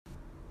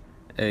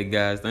Hey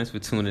guys, thanks for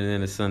tuning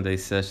in to Sunday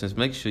Sessions.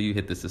 Make sure you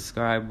hit the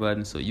subscribe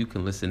button so you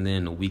can listen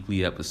in to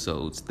weekly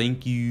episodes.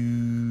 Thank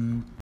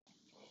you.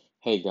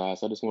 Hey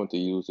guys, I just want to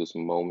use this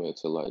moment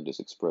to just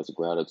express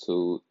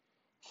gratitude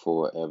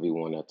for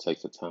everyone that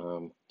takes the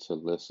time to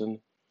listen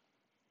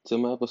to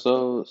my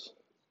episodes.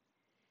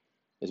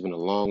 It's been a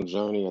long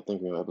journey. I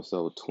think we're on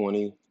episode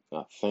 20.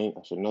 I think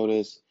I should know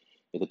this.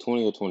 Either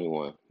 20 or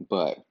 21.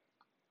 But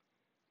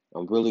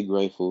I'm really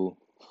grateful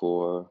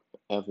for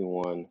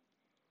everyone.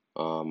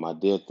 I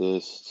did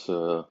this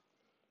to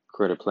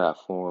create a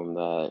platform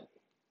that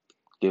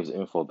gives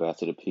info back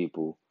to the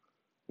people,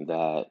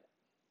 that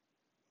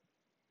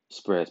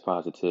spreads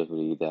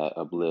positivity, that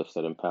uplifts,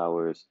 that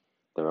empowers,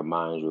 that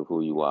reminds you of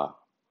who you are.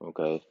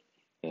 Okay.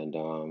 And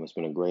it's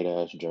been a great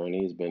ass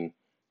journey. It's been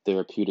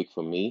therapeutic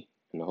for me,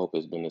 and I hope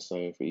it's been the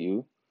same for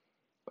you.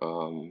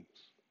 Um,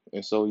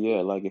 and so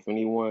yeah, like if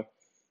anyone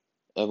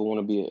ever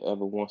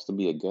wants to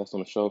be a guest on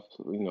the show,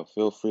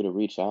 feel free to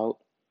reach out.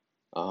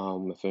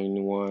 If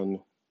anyone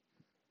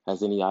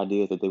has any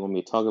ideas that they want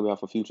me to talk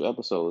about for future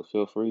episodes,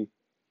 feel free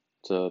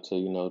to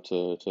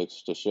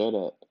share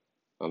that.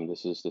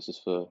 This is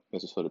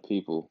for the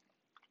people.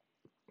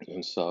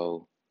 And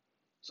so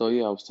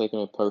yeah, I was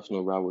taking a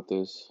personal route with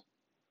this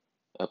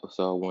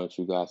episode. I wanted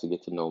you guys to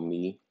get to know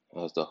me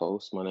as the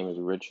host. My name is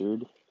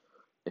Richard.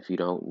 If you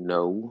don't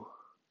know,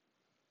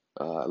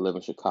 I live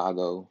in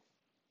Chicago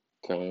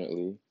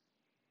currently.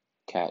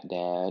 Cat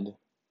dad.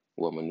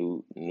 Well, my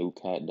new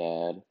cat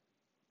dad.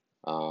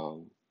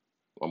 Um,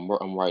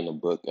 I'm writing a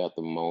book at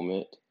the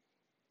moment.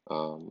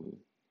 Um,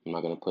 I'm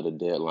not gonna put a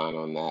deadline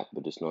on that,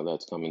 but just know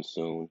that's coming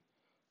soon.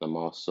 I'm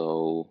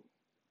also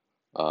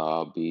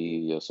I'll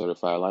be a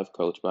certified life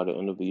coach by the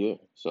end of the year.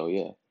 So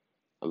yeah,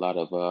 a lot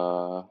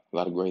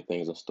of great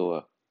things in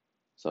store.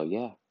 So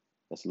yeah,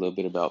 that's a little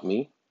bit about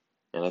me,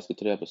 and let's get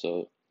to the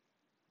episode.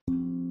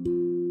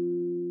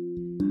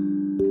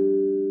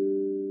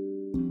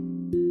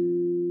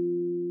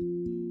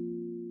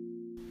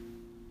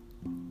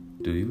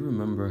 Do you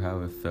remember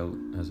how it felt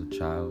as a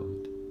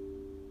child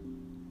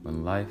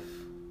when life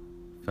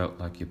felt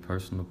like your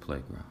personal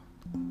playground?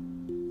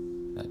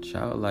 That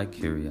childlike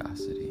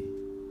curiosity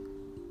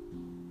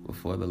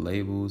before the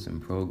labels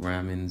and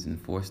programmings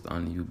enforced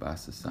on you by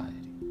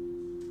society.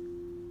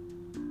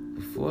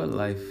 Before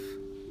life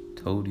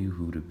told you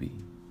who to be.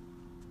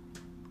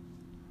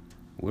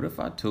 What if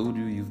I told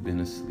you you've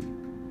been asleep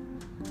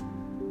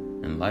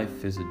and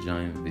life is a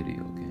giant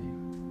video game?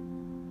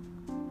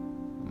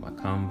 My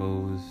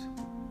combos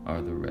are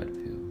the red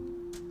pill.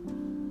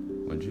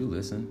 Would you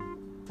listen?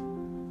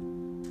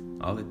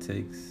 All it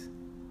takes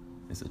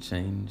is a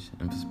change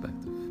in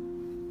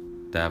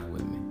perspective. Dive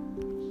with me.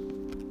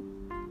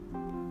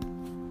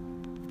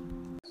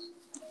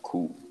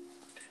 Cool.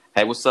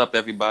 Hey, what's up,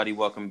 everybody?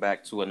 Welcome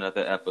back to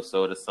another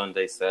episode of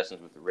Sunday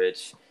Sessions with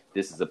Rich.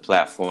 This is a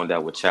platform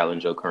that will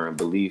challenge your current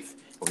belief.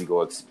 We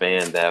go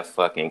expand that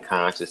fucking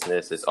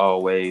consciousness. As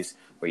always,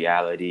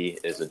 reality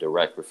is a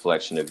direct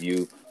reflection of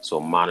you. So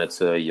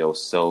monitor your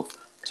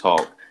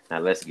self-talk. Now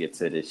let's get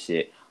to this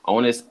shit.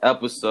 On this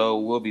episode,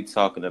 we'll be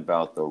talking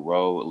about the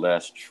road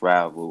less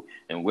traveled.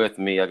 And with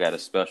me, I got a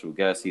special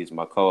guest. He's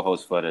my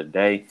co-host for the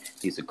day.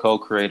 He's a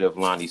co-creator of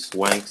Lonnie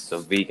Swanks, a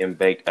vegan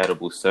baked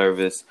edible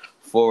service,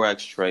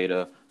 Forex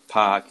trader,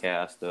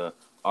 podcaster,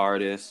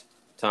 artist.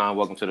 Tom,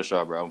 welcome to the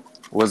show, bro.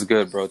 What's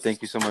good, bro?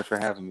 Thank you so much for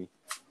having me.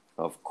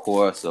 Of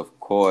course, of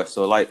course.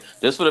 So,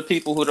 just for the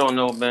people who don't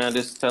know, man,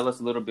 just tell us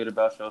a little bit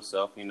about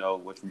yourself,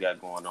 what you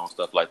got going on,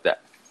 stuff like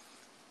that.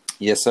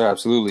 Yes, sir,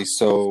 absolutely.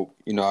 So,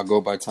 I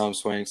go by Tom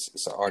Swanks.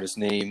 It's an artist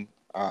name.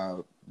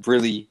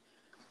 Really,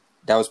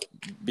 that was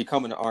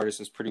becoming an artist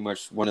was pretty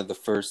much one of the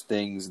first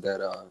things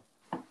that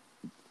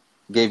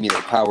gave me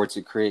the power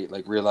to create,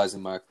 like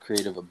realizing my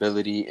creative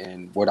ability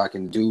and what I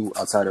can do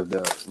outside of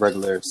the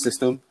regular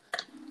system.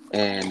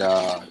 And,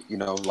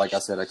 like I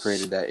said, I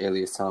created that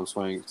alias Tom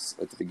Swanks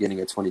at the beginning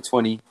of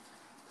 2020.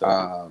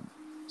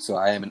 So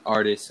I am an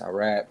artist. I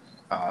rap.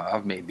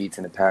 I've made beats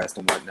in the past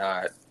and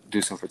whatnot.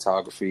 Do some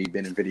photography.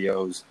 Been in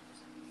videos.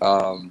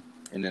 And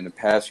in the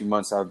past few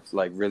months, I've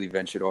really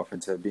ventured off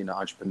into being an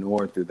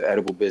entrepreneur through the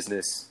edible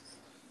business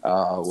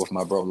with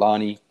my bro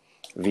Lonnie.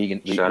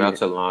 Vegan. Shout out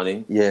to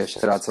Lonnie. Yeah,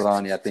 shout out to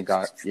Lonnie.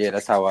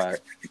 That's how I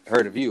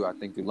heard of you. I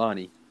think through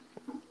Lonnie.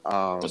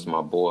 That's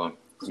my boy.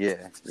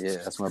 Yeah,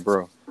 that's my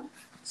bro.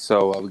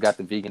 So we got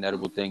the vegan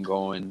edible thing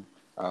going.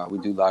 We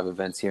do live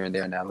events here and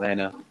there in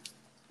Atlanta.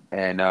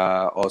 And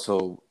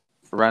also,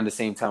 around the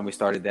same time we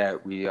started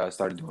that, we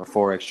started doing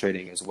Forex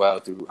trading as well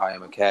through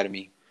IM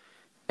Academy.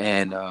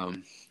 And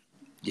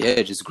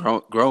just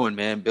growing,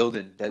 man,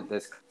 building.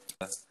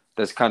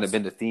 That's kind of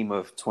been the theme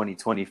of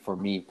 2020 for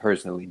me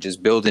personally.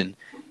 Just building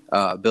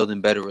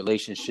better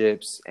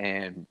relationships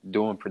and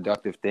doing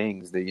productive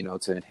things that,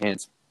 to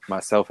enhance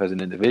myself as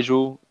an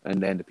individual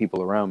and then the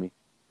people around me.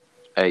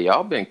 Hey,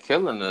 y'all been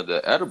killing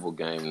the edible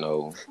game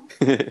though.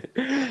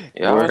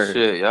 Word.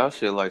 Y'all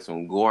shit like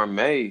some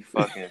gourmet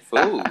fucking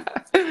food.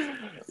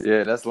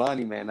 Yeah, that's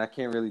Lonnie, man. I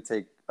can't really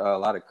take a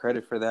lot of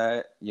credit for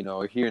that.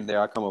 Here and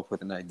there, I come up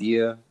with an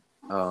idea,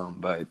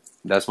 But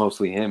that's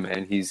mostly him,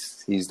 man.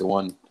 He's the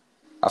one.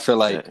 I feel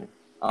Yeah, like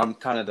I'm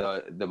kind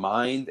of the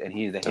mind, and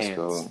he's the let's hands.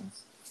 go.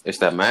 It's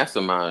that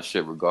mastermind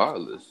shit,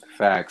 regardless.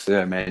 Facts,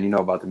 yeah, man. You know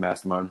about the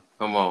mastermind.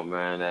 Come on,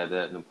 man.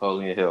 That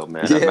Napoleon Hill,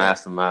 man. That Yeah,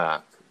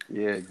 mastermind.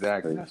 yeah,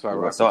 exactly. That's why I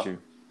rock with So you.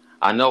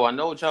 I know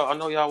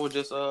y'all were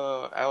just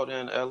out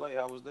in LA.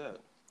 How was that?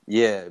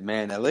 Yeah,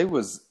 man. LA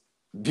was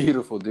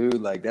beautiful, dude.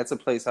 Like that's a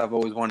place I've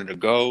always wanted to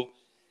go,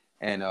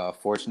 and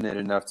fortunate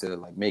enough to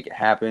like make it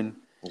happen.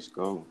 Let's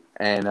go.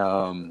 And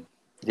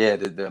yeah,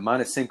 the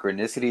amount of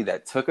synchronicity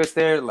that took us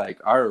there, like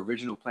our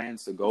original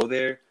plans to go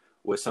there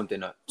was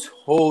something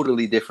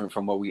totally different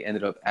from what we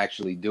ended up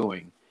actually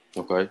doing.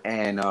 Okay.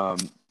 And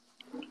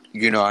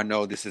you know, I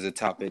know this is a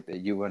topic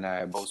that you and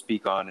I both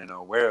speak on and are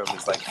aware of.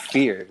 It's like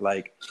fear.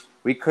 Like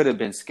we could have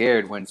been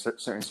scared when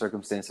certain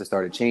circumstances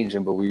started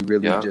changing, but we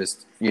really Yeah.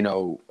 just, you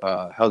know,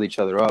 held each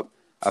other up.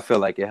 I feel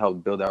like it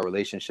helped build our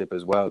relationship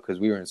as well because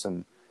we were in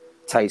some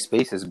tight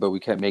spaces, but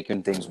we kept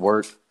making things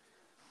work.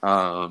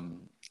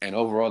 And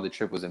overall, the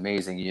trip was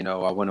amazing. You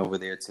know, I went over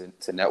there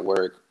to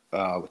network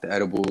with the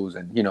edibles,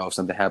 and you know, if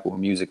something happened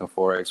with music and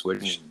forex,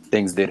 which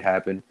things did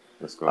happen.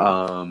 Let's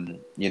go.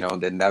 You know,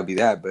 then that'd be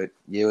that. But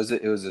yeah,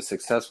 it was a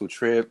successful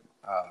trip.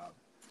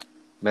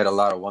 Met a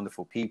lot of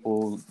wonderful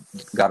people,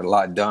 got a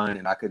lot done,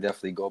 and I could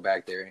definitely go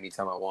back there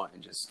anytime I want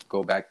and just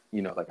go back.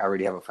 You know, like I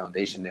already have a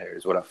foundation there,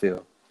 is what I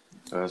feel.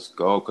 Let's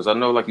go. Because I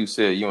know, like you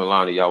said, you and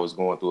Lonnie, y'all was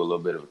going through a little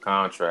bit of a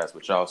contrast,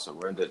 but y'all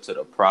surrendered to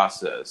the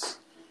process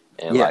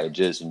and Yeah, like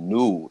just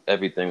knew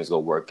everything was gonna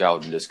work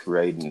out and just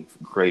creating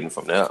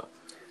from there.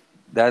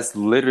 that's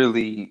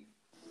literally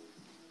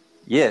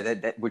yeah.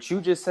 That what you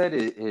just said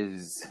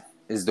is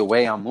the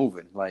way I'm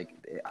moving. Like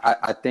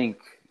I think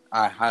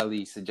I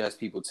highly suggest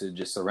people to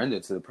just surrender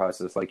to the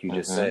process, like you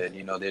just Mm-hmm. said.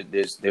 You know,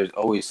 there's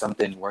always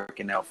something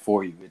working out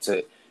for you.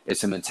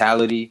 It's a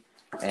mentality,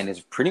 and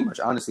it's pretty much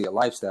honestly a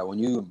lifestyle. When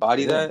you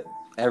embody Yeah. that,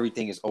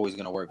 everything is always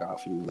gonna work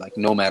out for you, like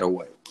no matter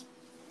what.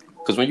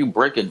 Because when you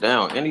break it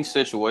down, any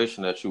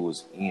situation that you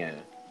was in,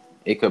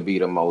 it could be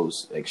the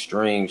most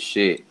extreme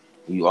shit.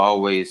 You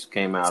always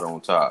came out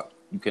on top.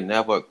 You can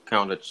never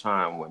count a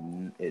time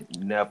when it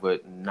never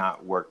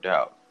not worked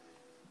out.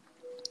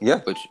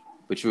 Yeah,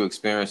 But you're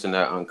experiencing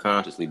that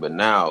unconsciously. But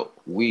now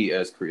we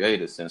as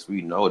creators, since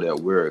we know that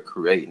we're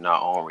creating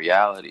our own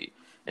reality,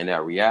 and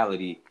that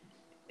reality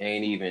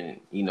ain't even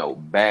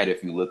bad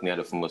if you're looking at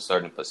it from a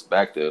certain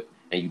perspective,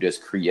 and you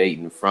just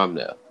creating from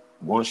there.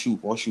 Once you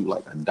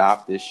like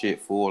adopt this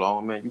shit full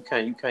on, man, you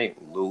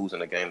can't lose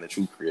in a game that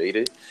you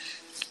created.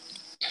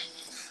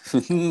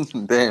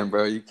 damn,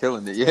 bro, you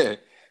killing it. Yeah,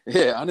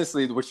 yeah.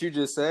 Honestly, what you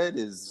just said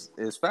is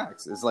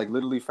facts. It's like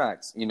literally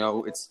facts. You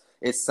know, it's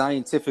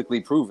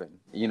scientifically proven.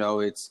 You know,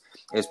 it's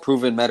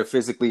proven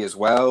metaphysically as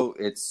well.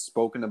 It's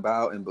spoken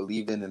about and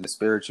believed in the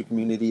spiritual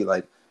community.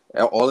 Like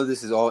all of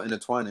this is all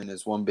intertwined in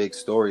this one big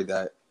story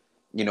that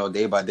you know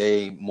day by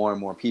day more and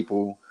more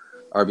people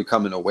are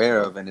becoming aware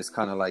of, and it's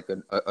kind of like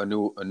a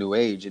new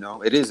age. You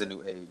know, it is a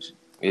new age.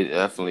 It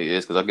definitely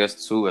is, because I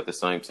guess too at the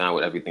same time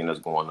with everything that's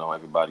going on,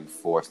 everybody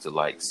forced to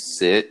like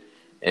sit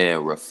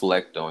and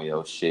reflect on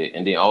your shit,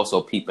 and then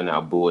also peeping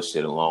out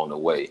bullshit along the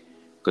way.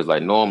 Because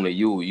like normally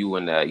you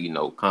in that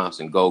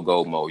constant go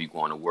mode, you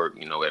going to work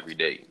every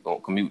day,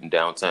 going commuting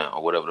downtown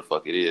or whatever the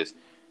fuck it is.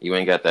 You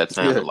ain't got that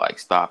time to Yeah. like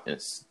stop and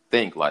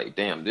think like,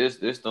 damn, this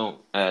don't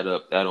add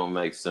up. That don't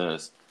make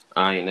sense.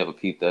 I ain't never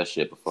peeped that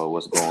shit before.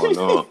 What's going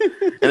on?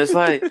 And it's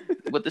like,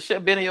 but the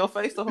shit been in your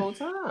face the whole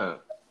time.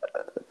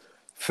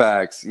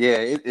 Facts. Yeah,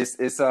 it's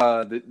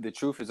the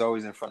truth is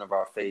always in front of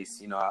our face.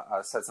 You know,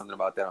 I said something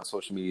about that on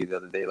social media the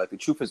other day. Like the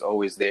truth is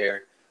always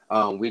there.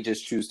 We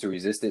just choose to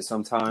resist it Yeah.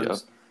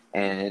 sometimes,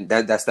 and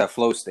that's that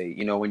flow state.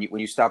 You know, when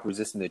you stop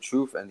resisting the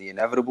truth and the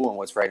inevitable and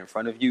what's right in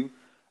front of you,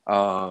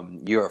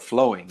 you're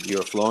flowing.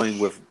 You're flowing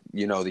with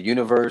the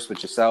universe,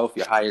 with yourself,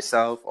 your higher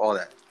self, all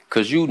that.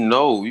 Cause you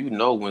know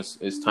when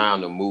it's time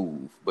to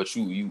move, but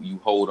you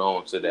hold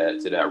on to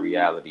that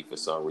reality for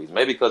some reason.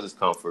 Maybe because it's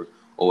comfort,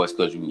 or it's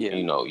because Yeah.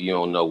 you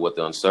don't know what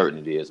the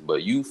uncertainty is,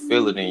 but you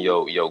feel it in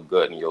your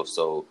gut and your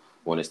soul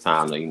when it's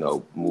time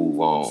to move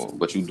on.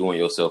 But you doing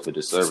yourself a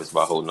disservice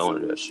by holding on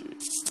to that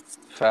shit.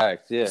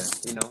 Facts. Yeah.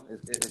 You know,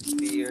 it's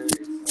fear,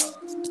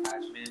 it's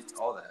attachment,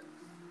 all that.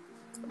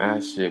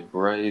 That shit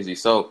crazy.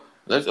 So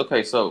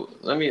so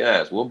let me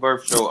ask, what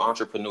birthed your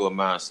entrepreneur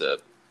mindset?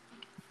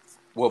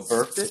 What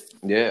birthed it?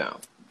 Yeah.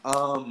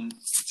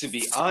 To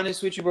be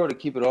honest with you, bro, to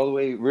keep it all the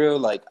way real,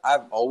 like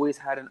I've always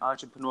had an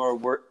entrepreneur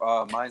work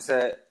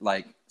mindset,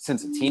 like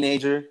since a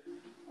teenager.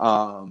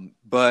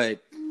 But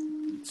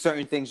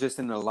certain things just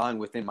didn't align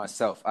within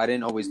myself. I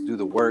didn't always do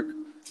the work,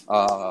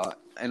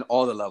 and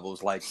all the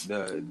levels, like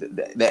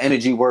the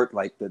energy work,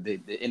 like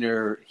the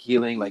inner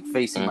healing, like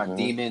facing my Mm-hmm.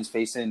 demons,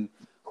 facing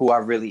who I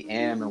really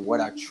am and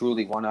what I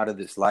truly want out of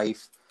this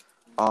life.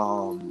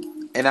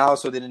 And I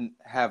also didn't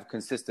have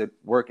consistent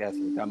work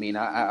ethic. I mean,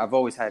 I've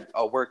always had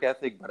a work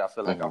ethic, but I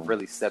feel like I've Mm-hmm.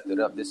 really stepped it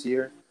up this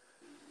year.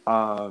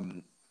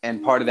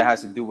 And part of that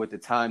has to do with the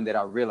time that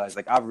I realized,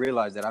 like I've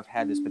realized that I've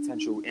had this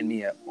potential in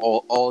me at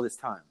all this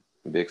time.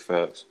 Big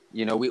facts.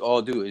 You know, we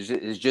all do.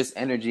 It's just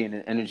energy,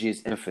 and energy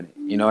is infinite.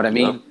 You know what I Yep.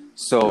 mean?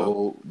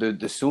 So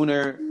the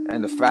sooner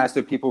and the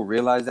faster people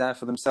realize that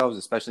for themselves,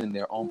 especially in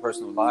their own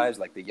personal lives,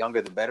 like the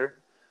younger the better.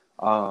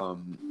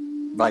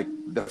 Like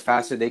the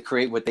faster they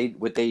create what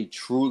they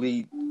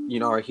truly, you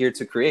know, are here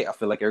to create. I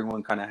feel like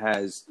everyone kind of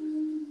has,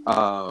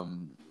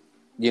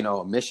 you know,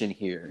 a mission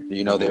here.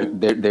 You know,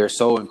 they're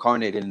so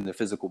incarnated in the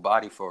physical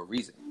body for a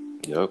reason.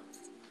 Yep.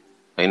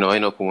 Ain't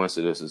no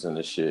coincidences in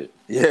this shit.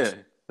 Yeah,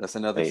 that's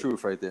another Ain't,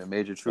 truth right there.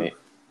 Major truth.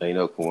 ain't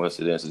no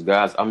coincidences,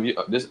 guys.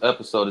 This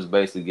episode is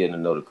basically getting to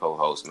know the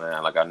co-host,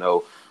 man. Like I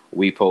know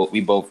we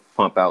both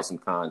pump out some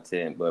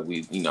content, but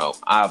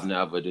I've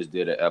never just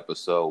did an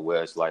episode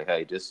where it's like,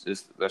 hey, just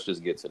let's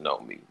just get to know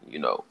me. You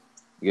know,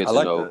 get I to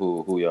like know that.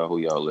 who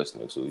y'all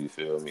listening to. You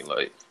feel me?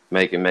 Like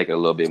make it a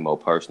little bit more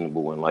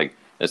personable and like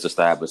let's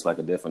establish like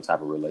a different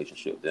type of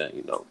relationship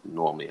than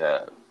normally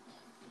have.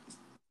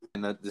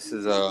 And this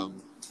is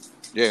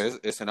yeah,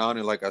 it's an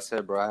honor. Like I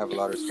said, bro, I have a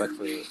lot of respect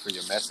for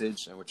your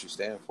message and what you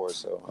stand for.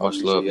 So I Much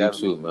appreciate love you you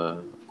having me. too,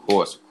 man.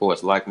 Of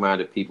course.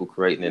 Like-minded people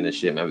creating in this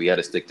shit, man. We got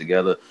to stick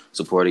together,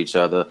 support each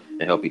other,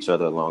 and help each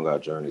other along our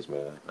journeys,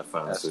 man. I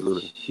find this a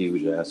Absolutely.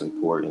 huge ass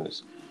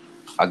importance.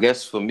 I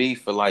guess for me,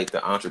 for like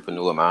the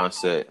entrepreneur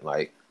mindset,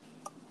 like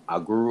I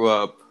grew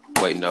up.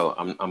 Wait, no,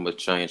 I'm gonna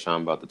change how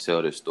I'm about to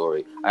tell this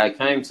story. I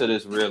came to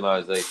this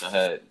realization.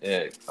 I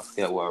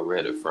forget where I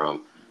read it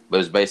from, but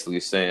it's basically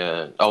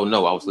saying, oh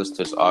no, I was listening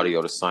to this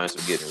audio, "The Science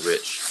of Getting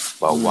Rich"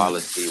 by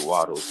Wallace D.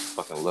 Waddles.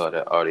 Fucking love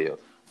that audio.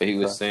 But he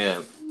was Okay.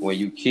 saying when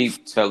you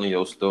keep telling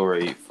your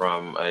story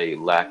from a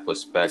lack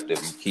perspective,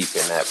 you keep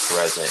in that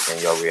present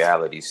and your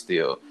reality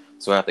still.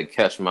 So I have to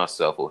catch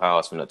myself with how I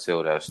was gonna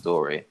tell that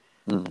story.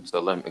 So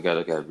let me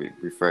gotta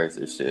rephrase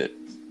this shit.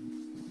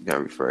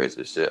 Gotta rephrase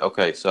this shit.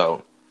 Okay,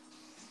 so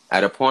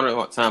at a point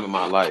in time in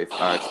my life,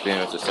 I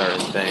experienced a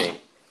certain thing,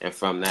 and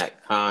from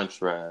that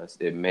contrast,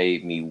 it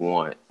made me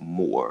want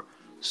more.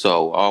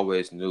 So I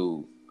always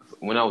knew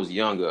when I was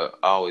younger,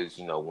 I always,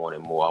 wanted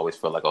more. I always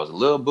felt like I was a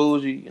little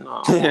bougie. I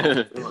want,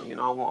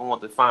 I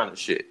want the finer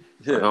shit.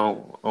 Like, Yeah. I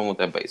don't want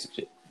that basic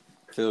shit.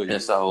 Feel you.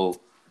 And so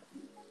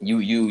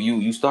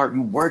you start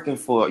you working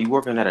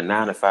at a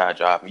 9 to 5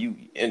 job,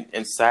 and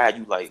inside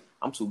you like,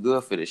 I'm too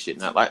good for this shit.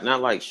 Not like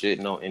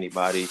shitting on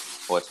anybody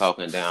or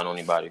talking down on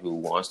anybody who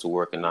wants to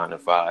work a 9 to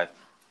 5.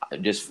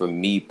 Just for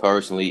me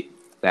personally,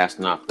 that's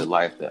not the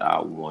life that I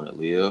want to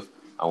live.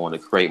 I want to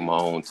create my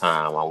own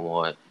time. I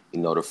want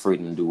the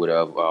freedom to do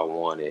whatever I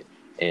wanted,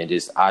 and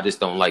I just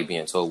don't like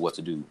being told what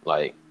to do.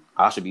 Like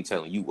I should be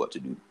telling you what to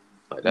do.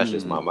 Like that's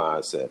just my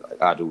mindset.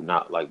 Like I do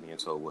not like being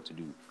told what to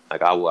do.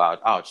 Like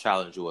I'll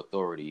challenge your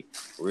authority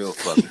real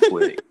fucking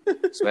quick,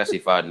 especially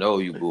if I know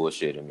you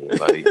bullshitting me.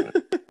 Like,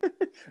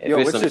 Yo,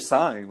 what's your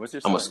sign? What's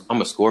your sign?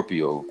 I'm a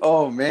Scorpio.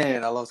 Oh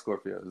man, I love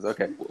Scorpios.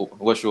 Okay,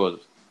 What's yours?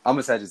 I'm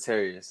a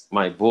Sagittarius.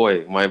 My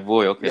boy. Okay,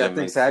 Yeah, I that think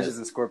makes Sagittarius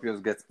sense. and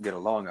Scorpios get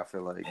along. I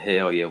feel like.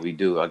 Hell yeah, we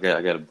do. I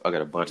got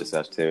a bunch of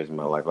Sagittarius in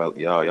my life.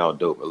 Y'all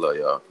dope. I love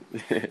y'all.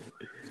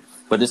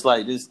 But it's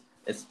like this.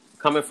 It's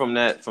coming from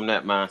that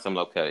mindset. I'm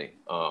like, okay.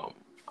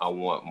 I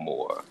want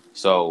more.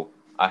 So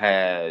I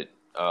had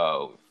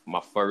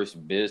my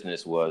first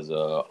business was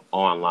a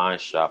online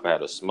shop. I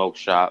had a smoke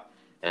shop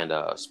and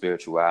a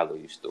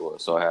spirituality store.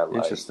 So I had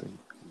like Interesting.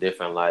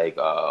 different like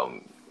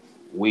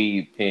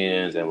weed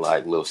pens and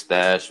like little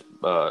stash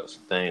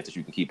things that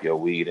you can keep your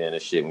weed in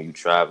and shit when you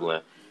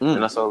traveling.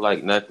 And I saw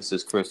like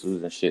necklaces,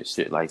 crystals, and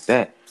shit like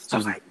that. So I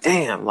was like,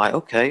 damn, like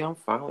okay, I'm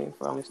finally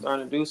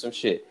starting to do some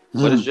shit.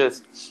 But it's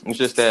just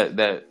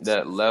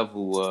that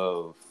level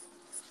of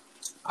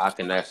I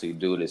can actually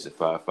do this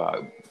if I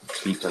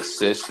be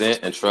consistent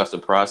and trust the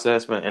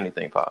process, man.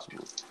 Anything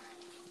possible.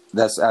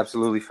 That's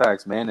absolutely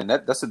facts, man, and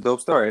that's a dope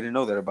story. I didn't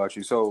know that about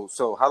you. So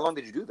how long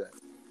did you do that?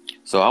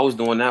 So I was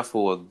doing that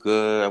for a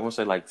good, I want to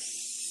say like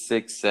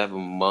 6, 7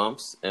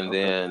 months, and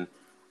then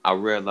I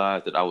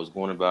realized that I was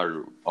going about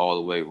it all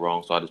the way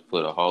wrong. So I just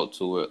put a halt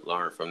to it,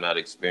 learned from that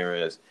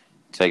experience,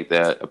 take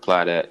that,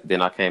 apply that.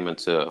 Then I came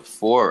into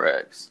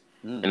Forex,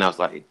 and I was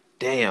like,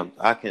 damn,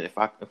 I can if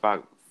I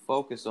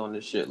focus on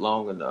this shit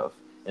long enough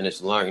and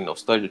just learn,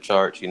 study the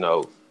charts,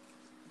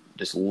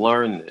 just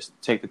learn this,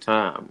 take the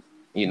time.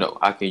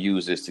 I can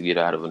use this to get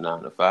out of a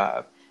 9 to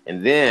 5.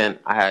 And then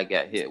I had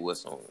got hit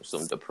with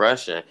some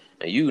depression,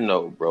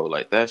 and bro,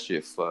 like that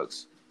shit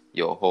fucks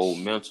your whole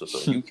mental.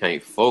 So you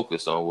can't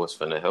focus on what's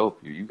gonna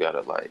help you. You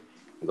gotta like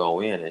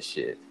go in and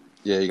shit.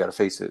 Yeah, you gotta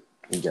face it.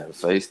 You gotta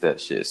face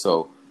that shit.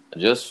 So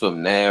just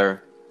from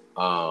there,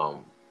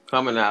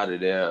 coming out of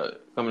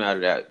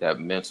that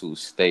mental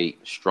state,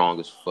 strong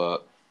as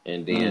fuck,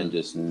 and then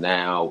just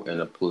now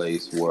in a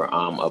place where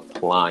I'm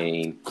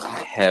applying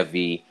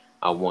heavy.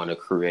 I want to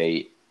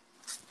create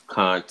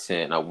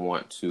content. I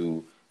want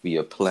to be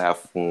a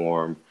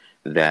platform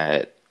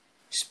that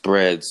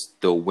spreads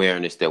the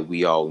awareness that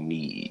we all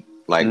need.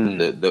 Like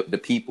the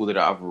people that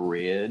I've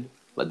read,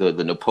 like the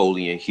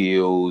Napoleon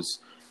Hills,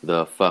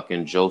 the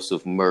fucking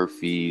Joseph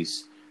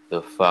Murphys,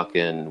 the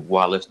fucking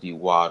Wallace D.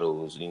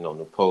 Waddles,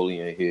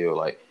 Napoleon Hill,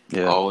 like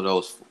all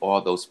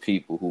those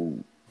people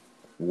who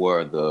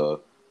were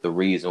the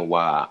reason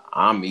why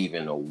I'm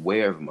even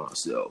aware of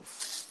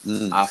myself.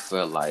 Mm. I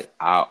feel like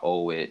I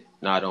owe it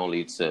not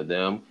only to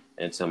them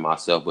and to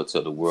myself, but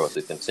to the world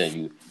to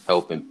continue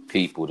helping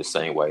people the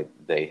same way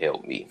they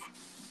help me.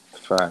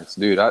 Facts,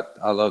 dude.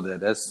 I love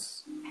that.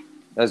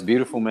 That's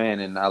beautiful, man,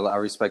 and I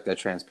respect that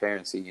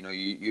transparency. You know,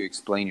 you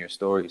explain your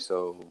story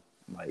so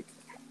like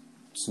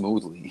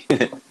smoothly.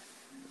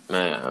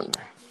 Man.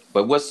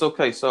 But what's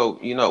okay? So,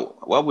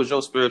 what was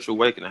your spiritual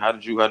awakening? How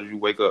did you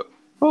wake up?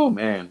 Oh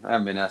man, I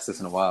haven't been asked this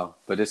in a while,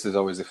 but this is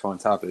always a fun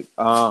topic.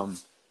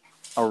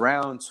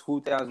 Around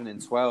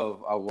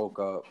 2012, I woke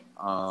up.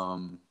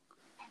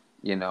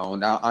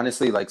 Now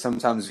honestly, like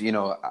sometimes,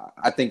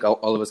 I think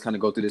all of us kind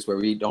of go through this where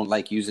we don't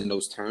like using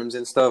those terms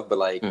and stuff, but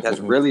like that's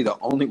really the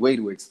only way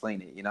to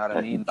explain it. You know what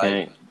I mean?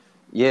 Like,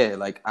 yeah,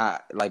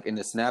 like in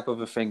the snap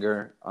of a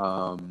finger,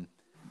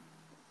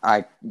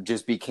 I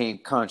just became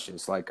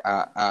conscious. Like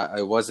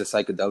it was a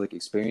psychedelic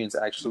experience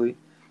actually.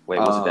 Wait,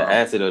 was it the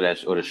acid or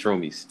the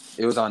shroomies?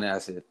 It was on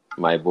acid.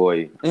 My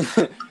boy.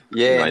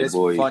 Yeah, My it's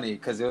boy. funny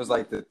because it was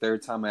like the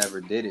third time I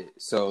ever did it.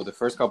 So the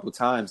first couple of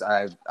times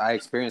I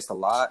experienced a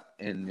lot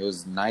and it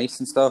was nice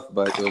and stuff,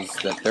 but it was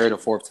the third or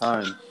fourth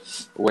time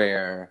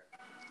where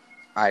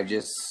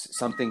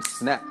something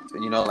snapped,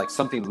 like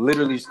something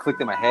literally just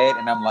clicked in my head,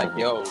 and I'm like,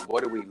 yo,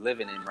 what are we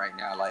living in right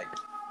now? Like,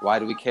 why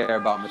do we care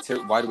about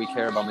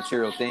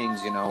material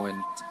things, and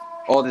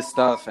all this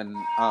stuff? And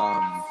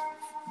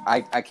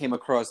I came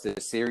across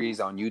this series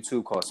on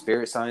YouTube called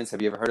Spirit Science.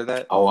 Have you ever heard of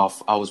that? Oh,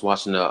 I was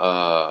watching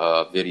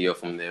a video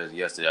from there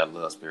yesterday. I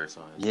love Spirit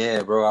Science.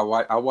 Yeah,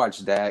 bro. I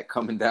watched that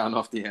coming down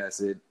off the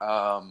acid.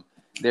 I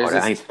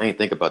ain't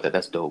think about that.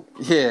 That's dope.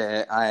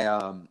 Yeah, I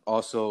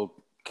also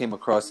came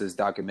across this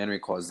documentary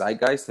called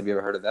Zeitgeist. Have you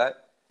ever heard of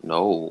that?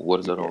 No.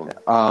 What is that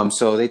on?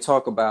 So they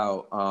talk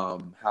about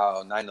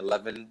how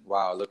 9/11.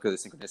 Wow, look at the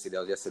synchronicity. That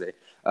was yesterday.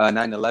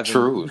 9/11.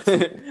 True.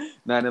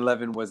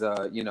 9/11 was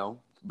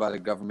by the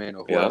government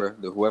or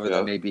whoever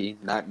that may be,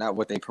 not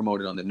what they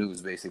promoted on the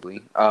news,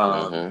 basically.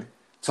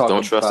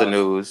 Don't trust the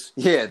news.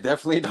 Yeah,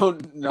 definitely don't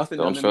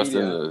trust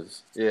the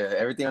news. Yeah,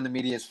 everything on the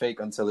media is fake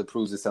until it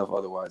proves itself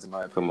otherwise, in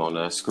my opinion. Come on,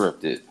 that's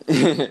scripted.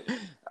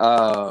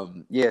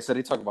 Yeah, so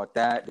they talk about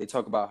that. They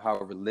talk about how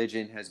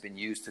religion has been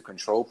used to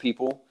control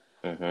people.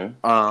 And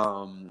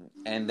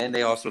then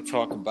they also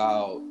talk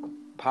about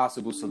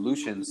possible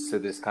solutions to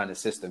this kind of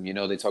system.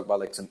 They talk about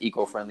like some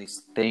eco-friendly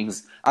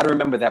things. I don't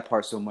remember that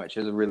part so much.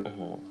 It was a really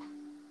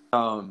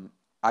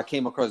I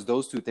came across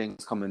those two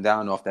things coming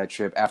down off that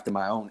trip after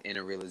my own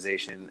inner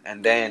realization,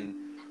 and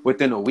then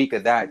within a week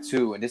of that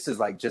too, and this is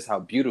like just how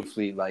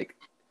beautifully like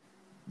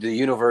the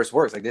universe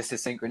works. Like, this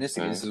is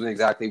synchronicity. This is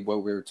exactly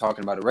what we were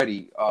talking about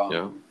already.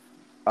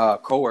 A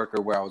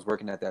coworker where I was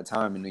working at that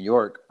time in New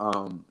York,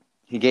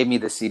 he gave me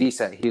the CD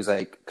set. He was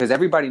like, because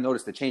everybody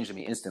noticed the change in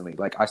me instantly.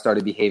 Like, I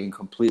started behaving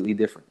completely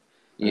different.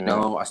 You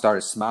know, I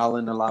started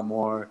smiling a lot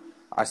more.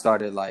 I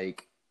started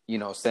like,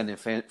 sending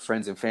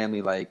friends and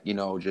family, like,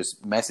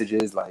 just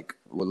messages like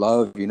with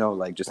love,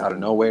 like just out of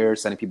nowhere,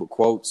 sending people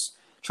quotes,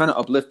 trying to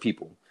uplift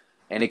people.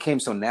 And it came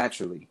so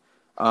naturally.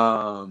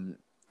 And,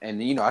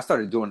 I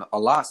started doing a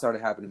lot,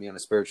 started happening to me on a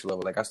spiritual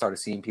level. Like, I started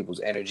seeing people's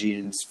energy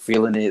and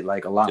feeling it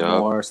like a lot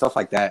more, stuff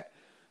like that.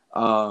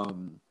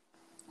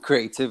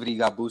 Creativity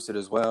got boosted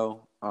as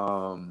well.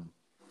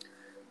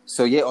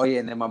 So yeah,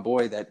 and then my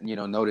boy that,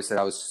 noticed that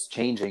I was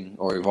changing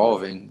or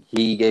evolving,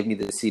 he gave me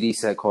the CD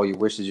set called Your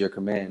Wish Is Your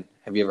Command.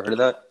 Have you ever heard of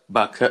that?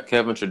 By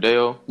Kevin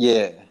Tradell?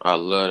 Yeah. I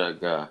love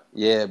that guy.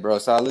 Yeah, bro.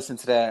 So I listened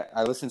to that.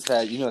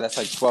 That's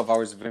like 12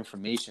 hours of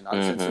information. I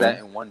listened to that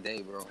in one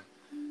day, bro.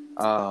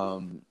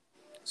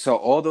 So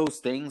all those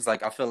things,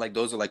 like, I feel like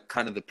those are like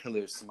kind of the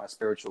pillars to my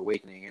spiritual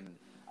awakening. And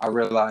I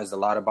realized a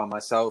lot about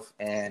myself.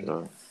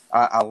 And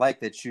I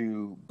like that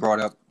you brought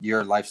up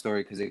your life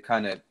story, because it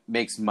kind of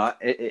makes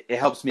it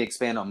helps me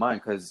expand on mine.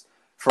 Because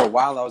for a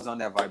while I was on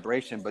that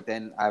vibration, but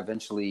then I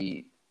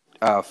eventually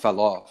fell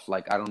off.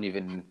 Like,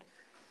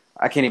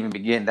 I can't even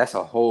begin. That's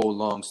a whole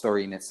long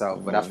story in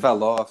itself. But I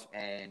fell off,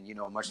 and,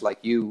 much like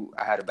you,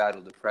 I had a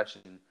battle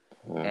depression.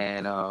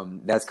 And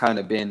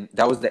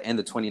that was the end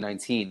of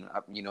 2019.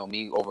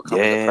 Me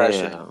overcoming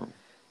depression.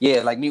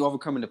 Yeah, like, me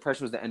overcoming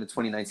depression was the end of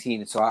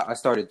 2019. So I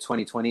started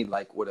 2020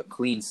 like with a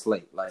clean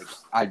slate. Like,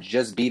 I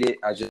just beat it.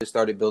 I just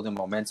started building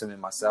momentum in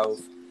myself,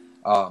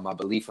 my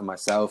belief in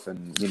myself,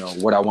 and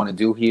what I want to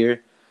do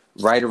here.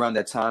 Right around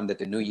that time that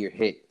the new year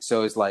hit.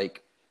 So it's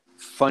like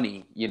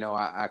funny,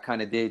 I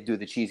kind of did do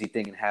the cheesy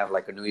thing and have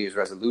like a New Year's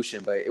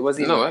resolution, but it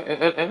wasn't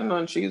ain't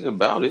nothing cheesy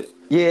about it.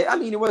 Yeah, I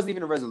mean, it wasn't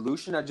even a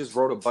resolution. I just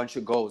wrote a bunch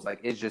of goals. Like,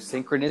 it's just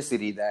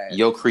synchronicity that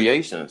your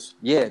creations.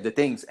 Yeah, the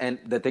things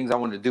I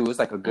want to do. It's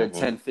like a good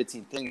 10,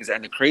 15 things.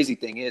 And the crazy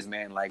thing is,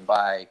 man, like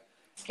by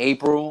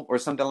April or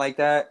something like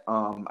that,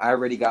 I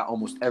already got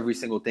almost every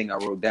single thing I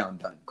wrote down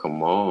done.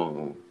 Come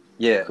on.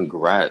 Yeah.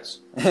 Congrats.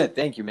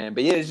 Thank you, man.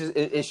 But yeah, it's just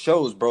it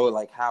shows, bro,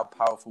 like how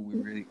powerful we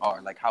really are.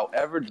 Like,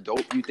 however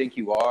dope you think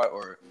you are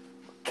or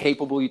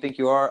capable you think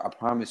you are, I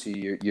promise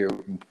you, you're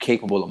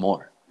capable of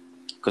more.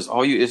 Because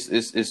all you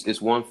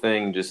it's one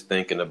thing just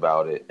thinking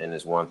about it, and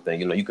it's one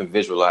thing, you can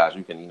visualize,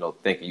 you can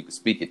think, you can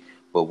speak it,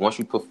 but once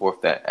you put forth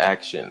that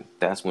action,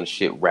 that's when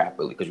shit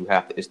rapidly, because you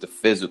have to. It's the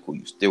physical.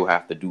 You still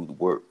have to do the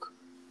work.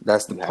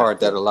 That's the You part have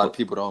that to a lot of put-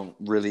 people don't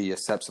really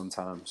accept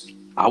sometimes.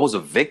 I was a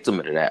victim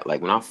of that.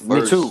 Like when I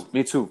first,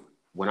 Me too.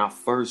 when I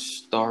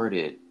first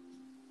started,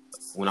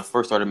 my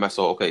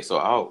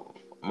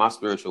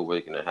spiritual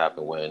awakening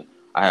happened when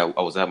I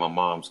was at my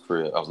mom's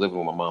crib. I was living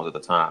with my mom at the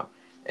time,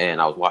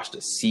 and I was watching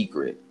The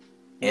Secret,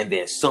 and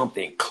then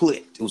something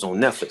clicked. It was on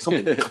Netflix.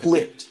 Something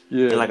clicked,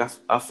 Yeah. and like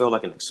I felt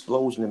like an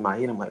explosion in my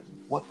head. I'm like,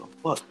 what the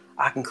fuck?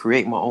 I can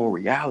create my own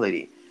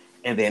reality,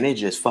 and then it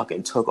just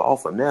fucking took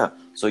off from there.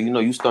 So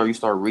you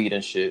start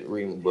reading shit,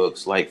 reading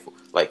books like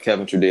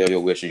Kevin Tredell, Your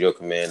Wish Is Your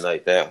Command,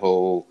 like that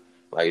whole.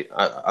 Like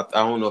I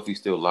don't know if he's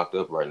still locked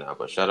up right now,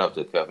 but shout out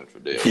to Kevin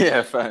Tredell.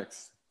 Yeah,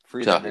 facts.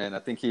 Freedom, Tell- man. I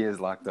think he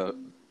is locked up.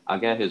 I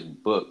got his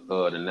book,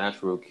 The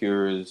Natural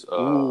Cures.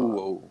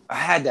 Ooh, I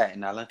had that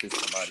and I lent it to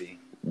somebody.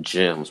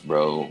 Gems,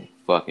 bro.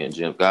 Fucking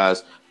gems.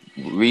 Guys,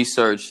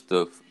 research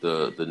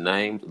the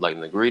names, like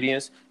the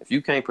ingredients. If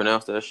you can't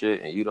pronounce that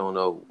shit and you don't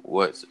know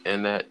what's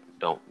in that,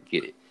 don't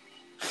get it.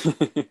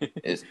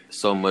 It's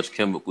so much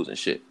chemicals and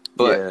shit.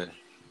 But yeah.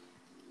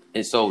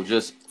 and so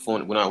just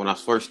when I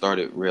first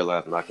started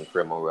realizing I can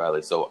create my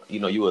reality, so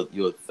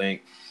you'll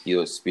think,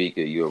 you'll speak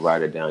it, you'll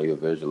write it down, you'll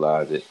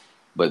visualize it,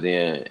 but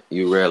then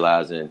you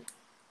realizing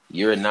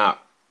you're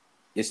not.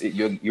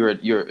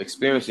 You're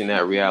experiencing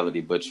that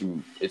reality, but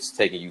it's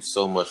taking you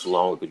so much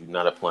longer because you're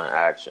not applying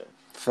action.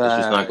 It's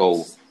just not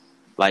go.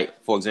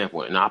 Like for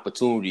example, an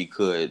opportunity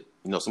could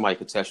somebody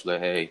could text you like,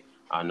 hey,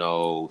 I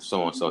know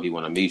so and so, he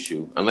want to meet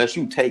you. Unless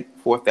you take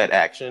forth that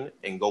action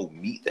and go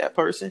meet that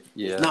person,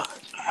 Yeah. it's not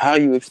how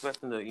you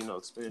expecting to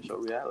experience your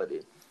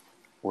reality.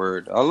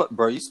 Word. Oh, look,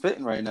 bro, you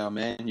spitting right now,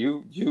 man.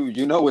 You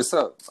know what's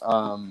up.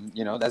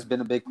 That's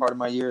been a big part of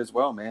my year as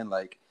well, man.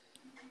 Like,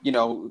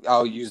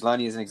 I'll use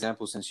Lonnie as an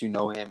example since you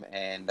know him,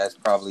 and that's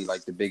probably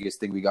like the biggest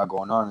thing we got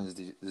going on is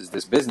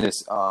this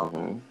business.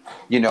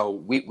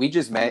 We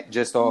just met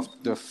just off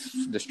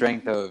the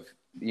strength of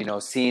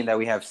seeing that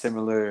we have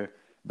similar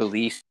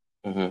beliefs,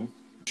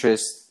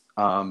 interests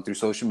through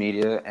social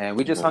media, and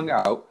we just hung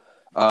out.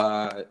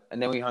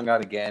 And then we hung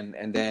out again,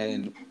 and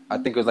then I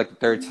think it was like the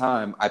third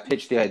time I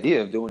pitched the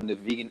idea of doing the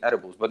vegan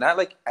edibles, but not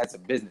like as a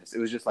business. It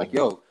was just like,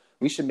 yo,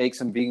 we should make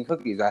some vegan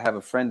cookies. I have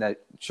a friend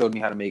that showed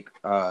me how to make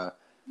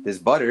this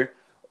butter.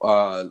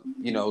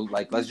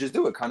 Like let's just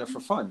do it kind of for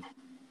fun.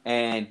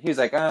 And he was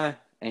like, and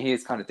he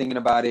was kind of thinking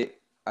about it.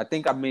 I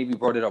think I maybe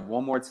brought it up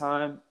one more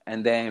time,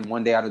 and then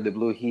one day out of the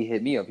blue, he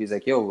hit me up. He's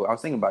like, yo, I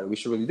was thinking about it. We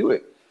should really do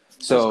it.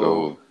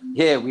 So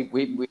yeah,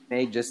 we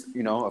made just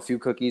a few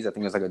cookies. I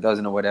think it was like a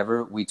dozen or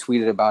whatever. We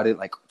tweeted about it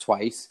like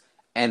twice,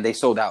 and they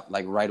sold out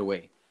like right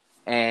away.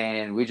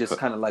 And we just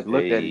kind of like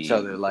looked at each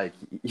other like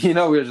we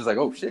were just like,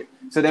 oh shit.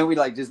 So then we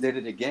like just did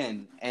it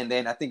again, and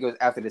then I think it was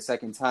after the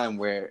second time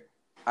where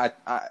I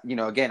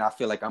again I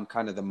feel like I'm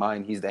kind of the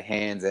mind, he's the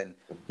hands, and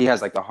he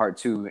has like the heart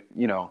too.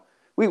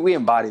 We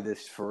embody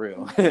this for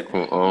real.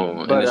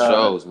 But it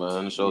shows,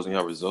 man. It shows in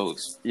your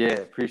results. Yeah,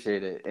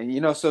 appreciate it.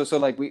 And so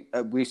like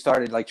we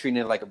started like treating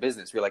it like a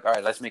business. We're like, all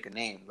right, let's make a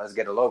name, let's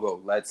get a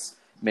logo, let's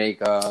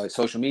make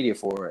social media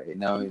for it.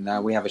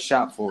 Now we have a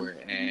shop for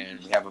it, and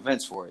we have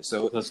events for it.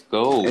 So let's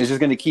go. It's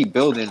just gonna keep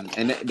building,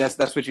 and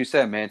that's what you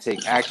said, man.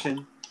 Take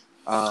action.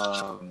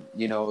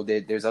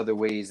 There's other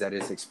ways that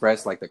it's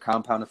expressed, like the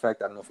compound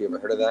effect. I don't know if you ever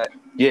heard of that.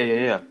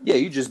 Yeah.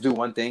 You just do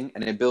one thing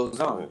and it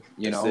builds on.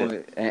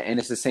 And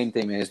it's the same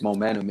thing, man. It's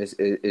momentum.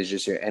 It's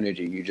just your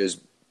energy. You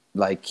just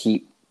like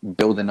keep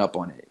building up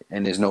on it,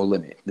 and there's no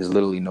limit. There's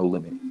literally no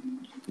limit.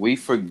 We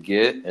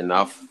forget, and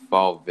I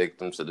fall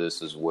victim to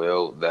this as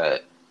well,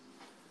 that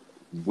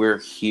we're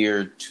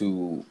here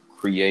to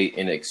create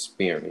an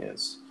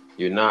experience.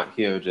 You're not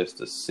here just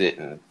to sit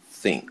and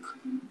think.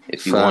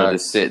 If you wanted to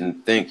sit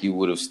and think, you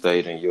would have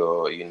stayed in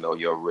your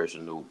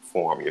original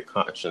form, your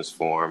conscious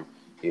form,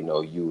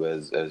 you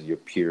as your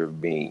pure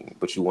being.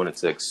 But you wanted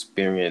to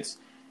experience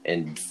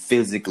and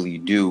physically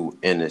do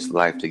in this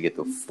life to get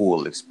the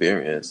full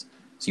experience.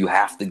 So you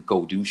have to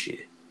go do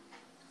shit.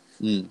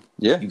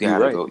 Yeah, you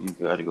gotta go. You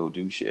gotta go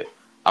do shit.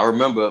 I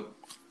remember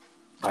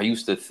I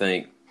used to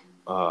think,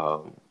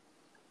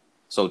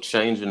 so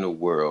changing the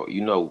world.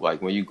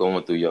 Like when you're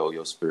going through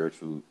your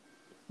spiritual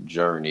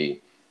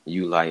journey,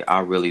 you like,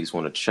 I really just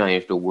want to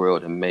change the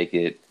world and make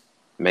it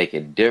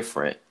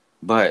different.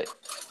 But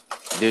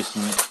this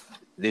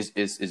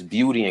is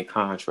beauty in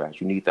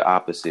contrast. You need the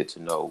opposite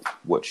to know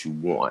what you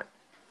want.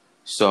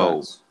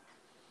 So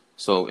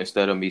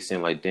instead of me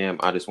saying like, damn,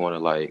 I just want to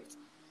like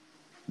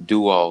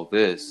do all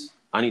this,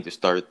 I need to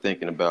start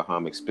thinking about how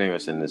I'm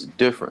experiencing this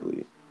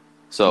differently.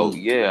 So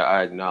yeah,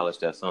 I acknowledge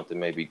that something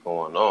may be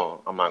going on.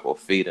 I'm not gonna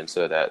feed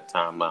into that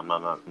timeline.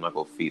 I'm not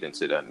gonna feed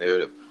into that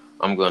narrative.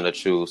 I'm gonna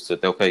choose to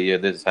okay, yeah,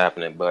 this is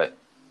happening, but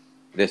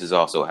this is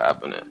also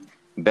happening.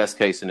 Best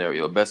case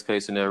scenario,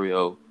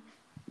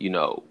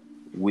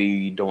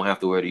 we don't have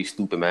to wear these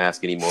stupid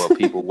masks anymore.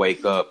 People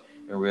wake up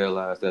and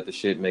realize that the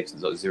shit makes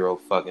zero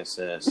fucking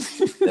sense.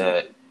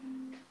 That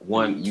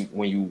when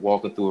you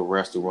walking through a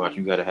restaurant,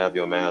 you gotta have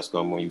your mask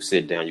on. When you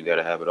sit down, you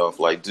gotta have it off.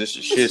 Like this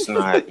shit's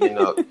not,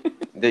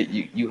 that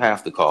you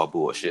have to call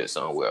bullshit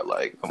somewhere.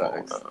 Like, come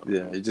on.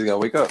 Yeah, you just gotta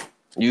wake up.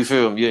 You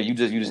feel me? Yeah, you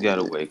just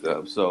gotta wake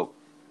up. So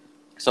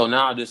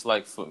now, just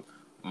like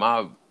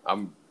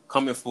I'm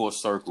coming full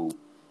circle.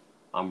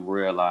 I'm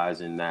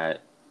realizing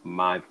that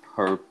my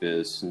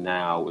purpose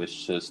now is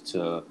just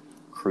to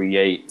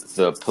create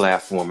the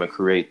platform and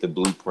create the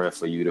blueprint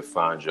for you to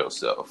find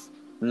yourself.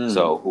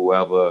 So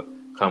whoever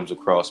comes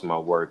across my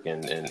work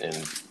in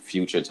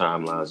future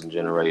timelines and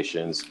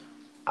generations,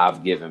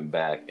 I've given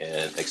back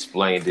and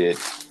explained it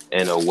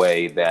in a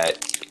way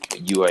that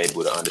you are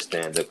able to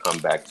understand, to come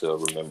back to a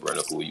remembering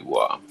of who you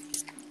are.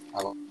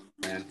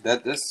 Man,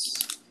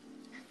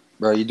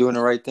 bro, you're doing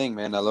the right thing,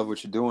 man. I love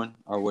what you're doing.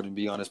 I wouldn't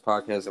be on this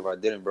podcast if I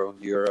didn't, bro.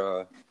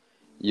 You're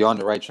on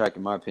the right track,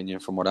 in my opinion,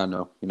 from what I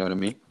know. You know what I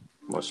mean?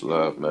 Much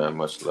love, man.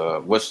 Much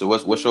love. What's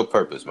your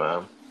purpose,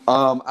 man?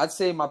 I'd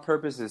say my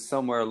purpose is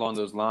somewhere along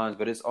those lines,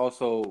 but it's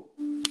also,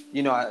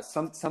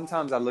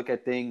 sometimes I look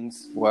at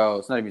things. Well,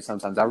 it's not even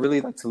sometimes. I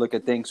really like to look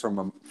at things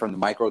from the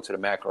micro to the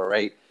macro,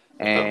 right?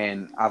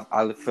 And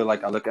I feel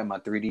like I look at my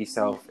 3D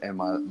self and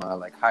my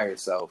like higher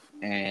self,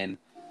 and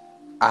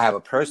I have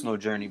a personal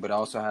journey, but I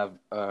also have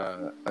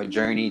a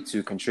journey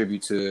to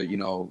contribute to,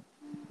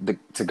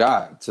 to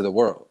God, to the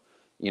world.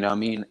 You know what I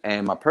mean?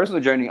 And my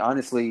personal journey,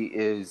 honestly,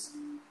 is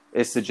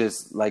to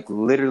just like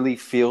literally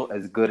feel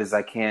as good as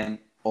I can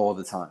all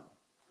the time.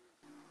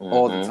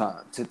 All the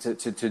time.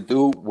 To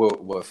do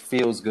what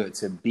feels good,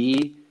 to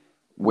be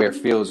where it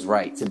feels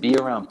right, to be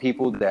around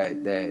people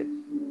that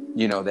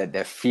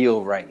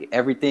feel right.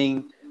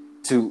 Everything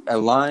to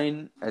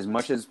align as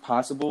much as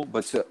possible,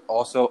 but to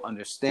also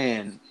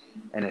understand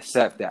and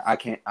accept that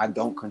I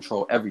don't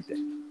control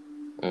everything.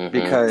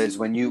 Because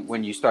when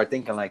you start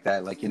thinking like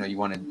that, like, you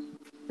want to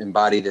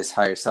embody this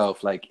higher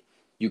self, like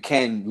you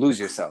can lose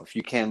yourself.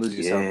 You can lose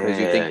yourself because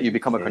you think you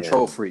become a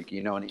control freak,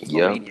 an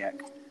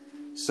egomaniac.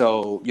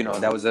 So,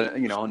 that was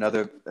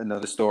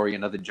another story,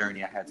 another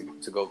journey I had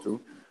to go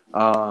through.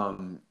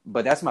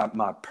 But that's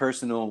my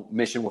personal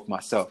mission with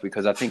myself,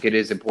 because I think it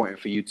is important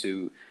for you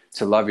to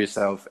love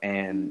yourself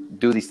and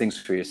do these things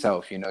for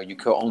yourself. You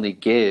could only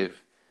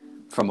give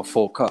from a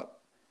full cup.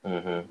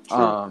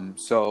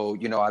 So,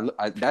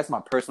 I that's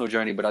my personal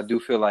journey, but I do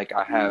feel like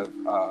I have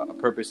a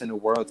purpose in the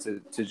world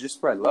to just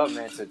spread love,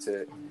 man,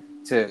 to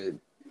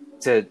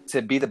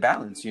be the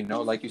balance,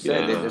 like you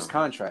said, there's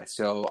contrast.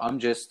 So I'm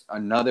just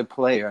another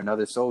player,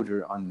 another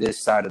soldier on this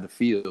side of the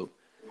field,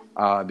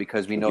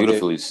 because we know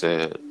beautifully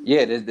said.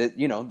 Yeah,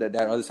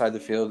 that other side of the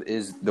field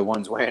is the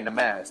ones wearing the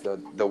mask,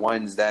 the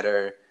ones that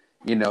are,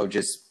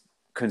 just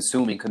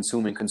consuming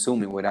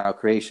without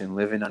creation,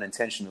 living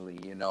unintentionally,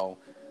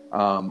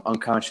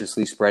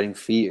 unconsciously spreading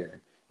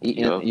fear,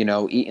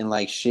 eating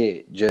like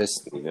shit,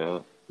 just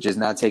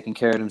not taking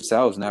care of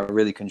themselves, not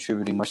really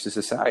contributing much to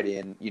society.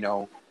 And,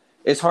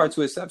 it's hard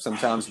to accept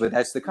sometimes, but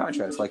that's the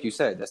contrast. Like you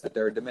said, that's the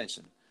third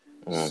dimension.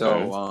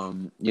 So,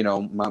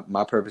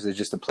 my purpose is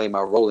just to play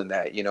my role in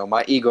that.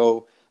 My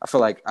ego, I feel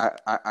like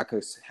I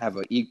could have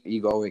an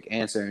egoic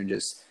answer and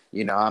just,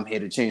 I'm here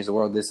to change the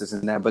world, this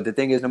and that. But the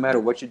thing is, no matter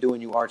what you're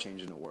doing, you are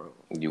changing the world.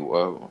 You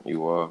are.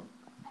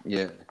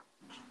 Yeah.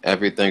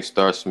 Everything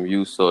starts from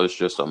you, so it's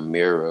just a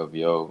mirror of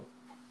your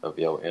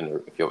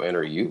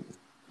inner you.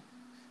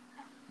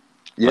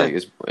 Yeah.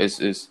 Like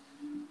it's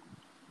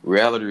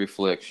reality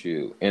reflects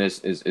you, and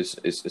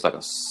it's like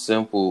a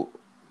simple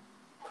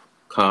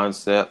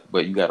concept,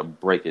 but you got to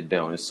break it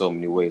down in so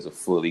many ways to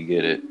fully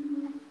get it.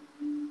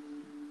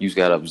 You just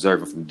got to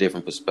observe it from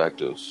different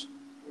perspectives.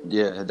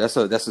 Yeah, that's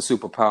a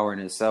superpower in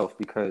itself,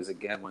 because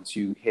again, once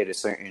you hit a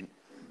certain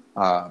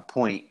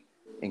point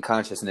in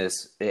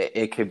consciousness,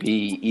 it could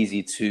be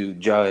easy to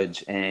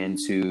judge and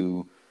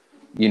to,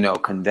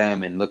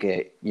 condemn and look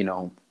at,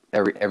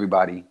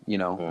 everybody,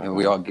 and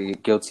we all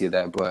get guilty of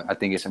that. But I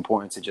think it's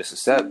important to just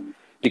accept,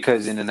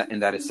 because in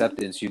that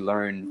acceptance, you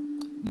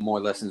learn more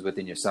lessons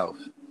within yourself.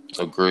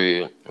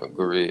 Agree. I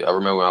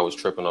remember when I was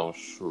tripping on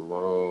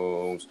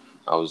shrooms,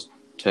 I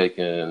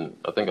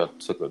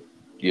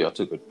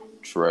took a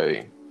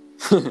tray,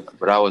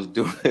 but I was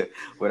doing it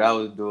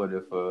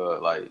for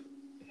like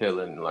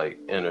healing, like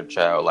inner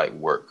child, like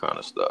work kind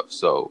of stuff.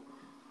 So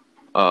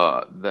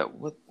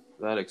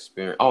that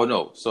experience. Oh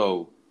no,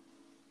 so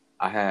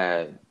I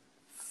had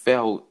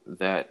felt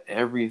that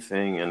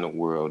everything in the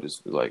world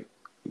is like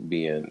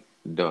being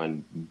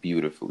done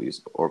beautifully, it's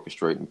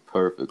orchestrating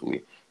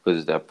perfectly, because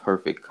it's that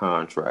perfect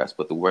contrast.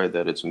 But the way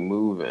that it's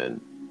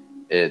moving,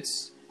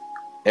 it's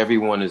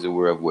everyone is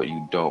aware of what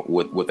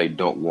they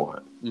don't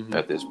want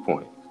at this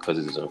point, because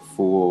it's a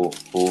full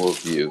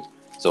view.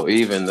 So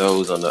even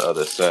those on the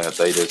other side,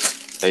 they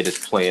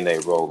just playing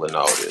their role in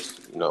all this,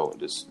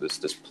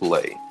 this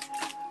play.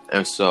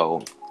 And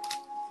so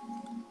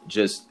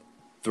just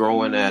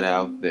throwing that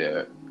out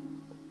there,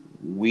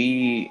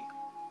 we're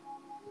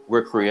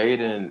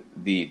creating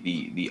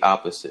the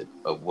opposite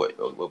of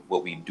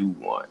what we do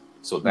want.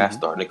 So that's Mm-hmm.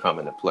 starting to come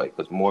into play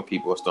because more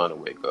people are starting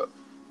to wake up.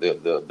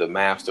 The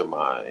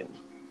mastermind,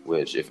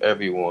 which if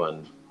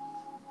everyone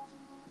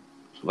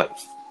like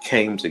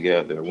came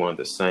together and wanted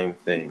the same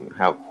thing,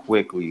 how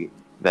quickly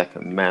that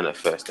can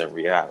manifest in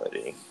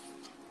reality.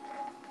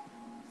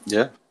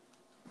 Yeah.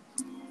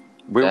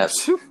 We,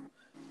 That's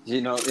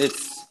you know, it,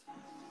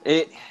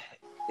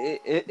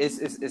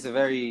 it's a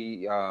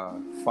very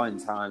fun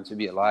time to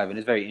be alive, and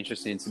it's very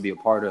interesting to be a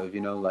part of.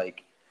 You know,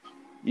 like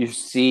you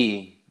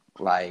see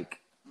like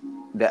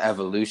the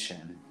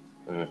evolution,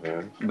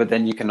 but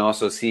then you can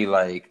also see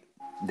like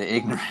the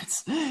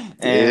ignorance,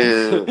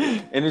 and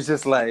yeah, and it's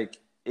just like,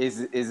 is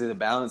it a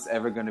balance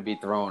ever going to be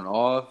thrown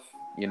off?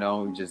 You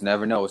know, you just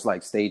never know. It's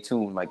like stay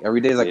tuned. Like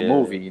every day is like a yeah.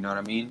 movie. You know what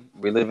I mean?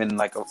 We live in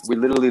like we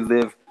literally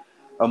live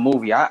a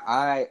movie.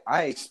 I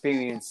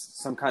experienced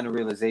some kind of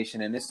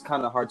realization, and it's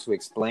kind of hard to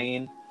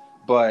explain,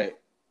 but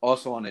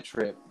also on a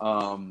trip,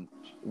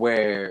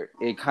 where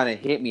it kind of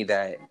hit me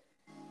that,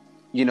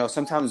 you know,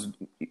 sometimes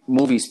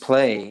movies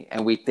play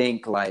and we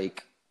think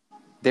like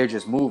they're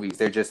just movies,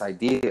 they're just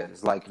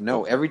ideas. Like,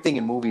 no, everything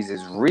in movies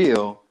is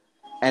real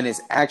and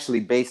is actually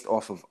based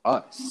off of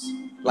us.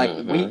 Like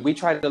Mm-hmm. we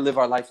try to live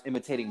our lives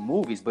imitating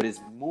movies, but it's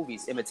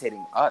movies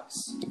imitating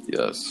us.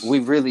 Yes. We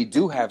really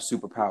do have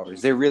superpowers.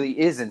 There really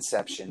is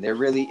Inception. There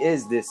really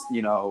is this,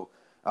 you know,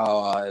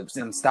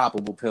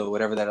 Unstoppable Pill,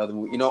 whatever that other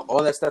movie. You know,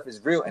 all that stuff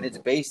is real, and it's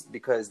based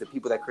because the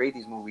people that create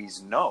these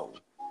movies know.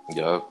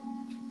 Yep.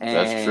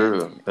 That's And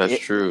true. That's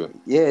true.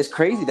 yeah, it's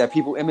crazy that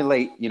people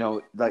emulate. You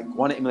know, like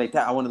want to emulate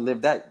that. I want to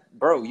live that,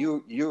 bro.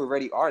 You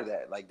already are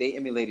that. Like they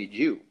emulated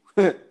you.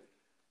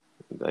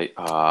 They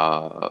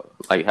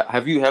like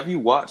have you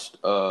watched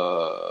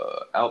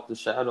Out the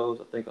Shadows?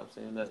 I think I'm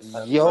saying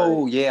that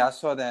Yo, right. yeah, I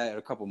saw that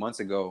a couple months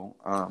ago.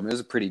 It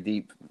was pretty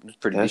deep. It was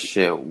pretty That deep.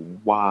 shit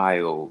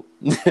wild.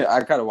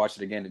 I gotta watch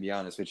it again, to be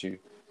honest with you.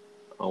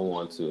 I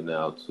want to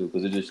now too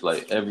because it's just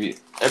like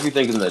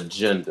everything is an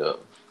agenda.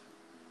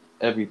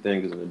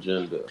 Everything is an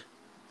agenda.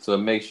 So it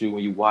makes you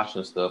when you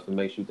watching stuff, it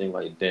makes you think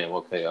like, damn,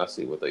 okay, I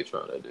see what they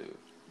trying to do.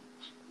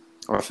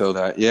 I feel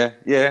that. Yeah,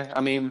 yeah.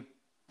 I mean,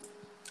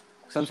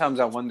 sometimes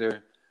I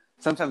wonder.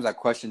 Sometimes I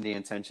question the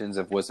intentions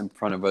of what's in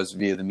front of us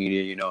via the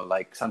media. You know,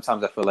 like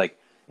sometimes I feel like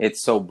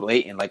it's so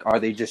blatant. Like, are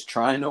they just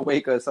trying to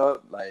wake us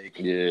up? Like,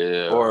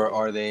 Yeah, or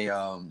are they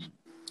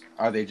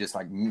just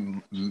like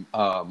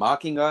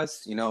mocking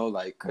us? You know,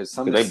 like because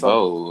cause they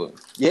bold.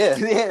 yeah,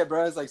 yeah,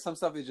 bro. It's like some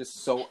stuff is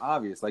just so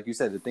obvious. Like you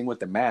said, the thing with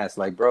the mask,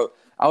 like, bro,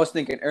 I was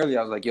thinking earlier,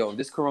 I was like, yo,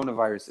 this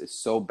coronavirus is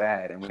so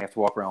bad and we have to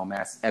walk around with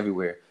masks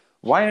everywhere.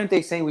 Why aren't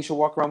they saying we should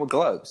walk around with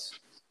gloves?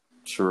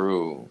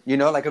 True. You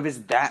know, like if it's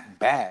that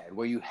bad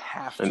where you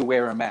have to And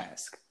wear a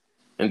mask.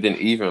 and then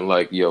even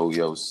like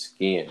your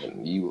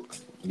skin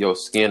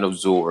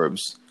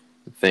absorbs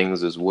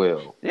things as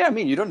well. Yeah, I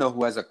mean, you don't know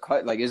who has a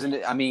cut. Like, isn't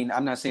it? I mean,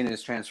 I'm not saying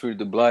it's transferred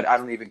to blood. I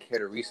don't even care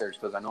to research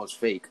because I know it's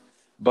fake.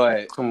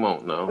 But Come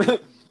on now.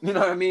 you know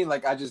what I mean?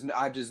 Like, I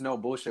just know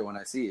bullshit when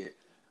I see it.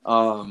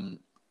 Um,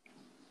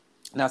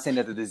 Not saying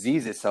that the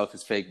disease itself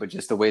is fake, but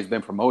just the way it's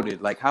been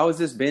promoted. Like, how has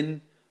this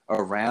been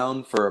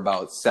around for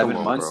about 7 Come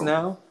on, months bro.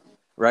 now?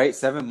 Right?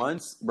 7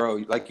 months,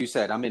 bro. Like you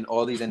said, I'm in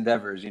all these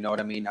endeavors. You know what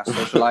I mean?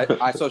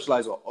 I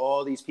socialize with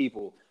all these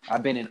people.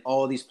 I've been in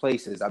all these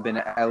places. I've been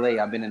to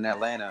LA. I've been in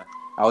Atlanta.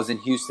 I was in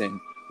Houston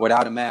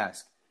without a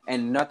mask.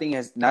 And not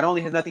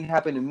only has nothing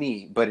happened to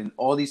me, but in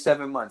all these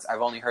 7 months,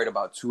 I've only heard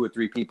about 2 or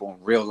 3 people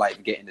in real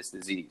life getting this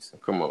disease.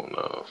 Come on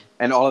now.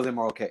 And all of them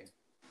are okay.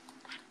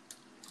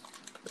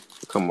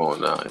 Come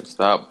on now.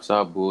 Stop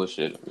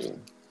bullshitting me.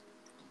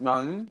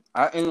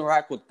 I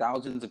interact with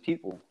thousands of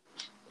people.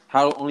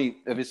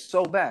 If it's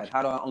so bad,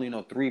 how do I only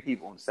know 3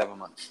 people in 7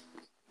 months?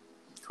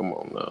 Come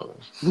on now.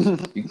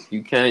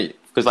 you can't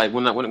because like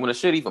when the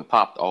shit even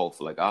popped off,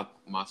 like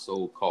my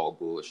soul called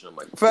bullshit. I'm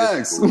like,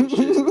 Facts. this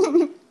is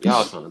bullshit.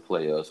 Y'all trying to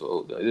play us.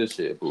 So this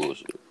shit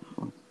bullshit.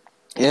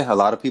 Yeah, a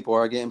lot of people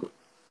are getting,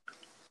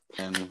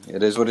 and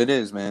it is what it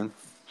is, man.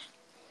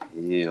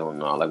 Hell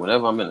no. Like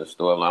whenever I'm in the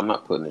store, like, I'm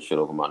not putting this shit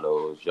over my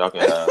nose. Y'all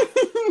can have.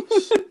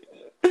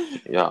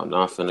 Y'all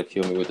not finna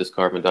kill me with this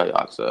carbon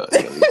dioxide.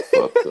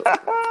 Fucked up.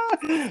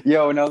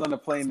 Yo, when I was on the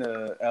plane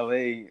to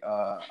LA,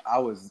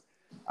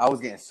 I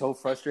was getting so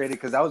frustrated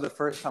because that was the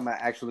first time I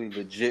actually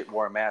legit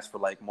wore a mask for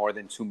like more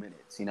than 2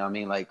 minutes. You know what I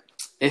mean? Like,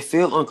 It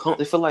feel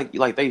uncomfortable. It feel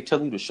like they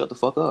telling you to shut the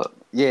fuck up.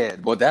 yeah,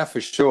 well, that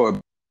for sure.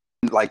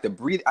 Like the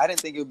breathe, I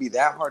didn't think it would be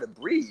that hard to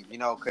breathe. You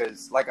know,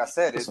 because like I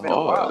said, it's It's been a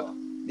hard. while.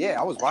 Yeah,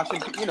 I was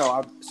watching. You know,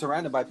 I'm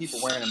surrounded by people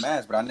wearing a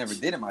mask, but I never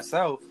did it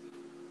myself.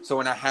 So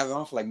when I have it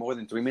on for like more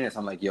than 3 minutes,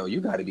 I'm like, yo,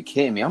 you got to be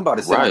kidding me. I'm about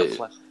to sit on the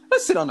plane.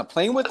 Let's sit on the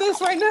plane with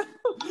this right now.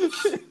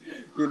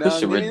 You know This what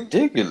shit I mean?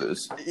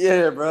 ridiculous.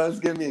 Yeah, bro. It's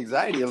giving me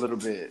anxiety a little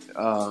bit.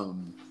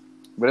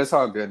 But it's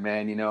all good,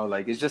 man. You know,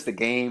 like it's just a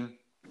game.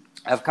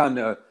 I've kind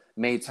of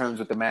made terms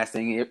with the mask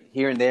thing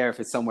here and there. If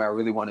it's somewhere I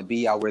really want to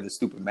be, I'll wear the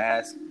stupid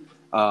mask.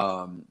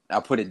 I'll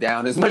put it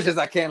down as much as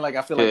I can. Like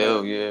I feel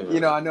Hell yeah, you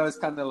know, I know it's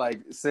kind of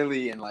like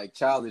silly and like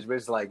childish, but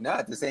it's like, nah,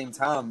 at the same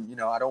time, you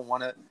know, I don't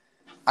want to,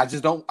 I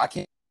just don't, I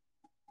can't.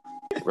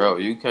 Bro,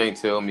 you can't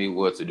tell me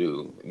what to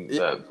do.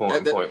 That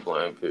point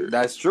blank period.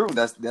 That's true.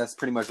 That's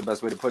pretty much the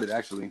best way to put it,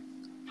 actually.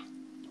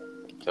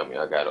 Tell me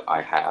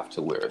I have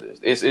to wear this.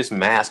 It's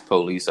mask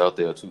police out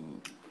there too.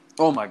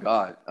 Oh my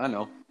God, I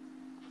know.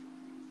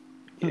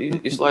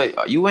 It's like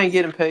you ain't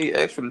getting paid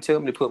extra to tell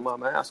me to put my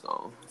mask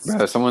on.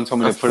 Bro, someone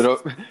told me to put it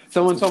up.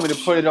 Someone told me to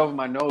put it over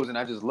my nose, and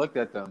I just looked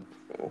at them.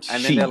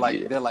 And then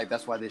they're like,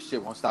 that's why this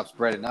shit won't stop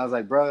spreading. And I was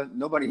like, bro,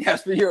 nobody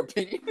asked for your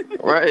opinion.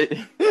 Right.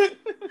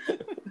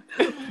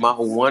 My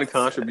one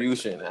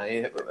contribution, I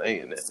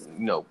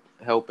ain't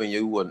helping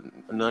you with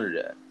none of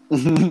that.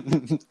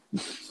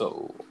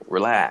 So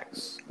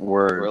relax.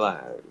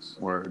 Relax.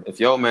 If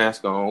your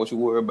mask on, what you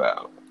worry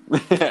about?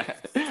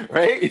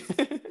 Right?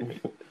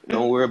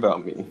 Don't worry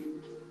about me.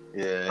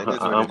 Yeah, it is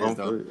what it is,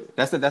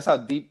 though. That's how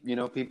deep,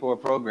 people are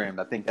programmed.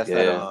 I think that's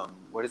that.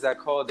 What is that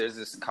called? There's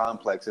this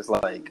complex. It's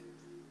like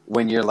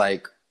when you're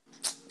like,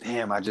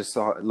 damn, I just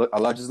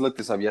looked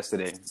this up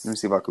yesterday. Let me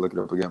see if I can look it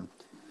up again.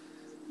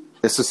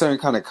 It's a certain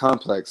kind of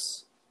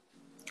complex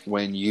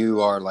when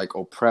you are like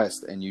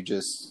oppressed and you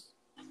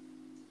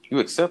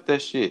accept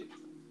that shit.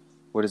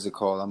 What is it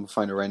called? I'm gonna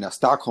find it right now.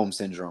 Stockholm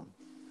syndrome.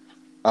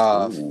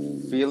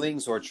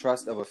 Feelings or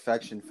trust of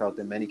affection felt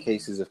in many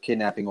cases of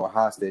kidnapping or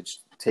hostage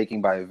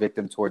taking by a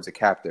victim towards a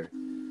captor.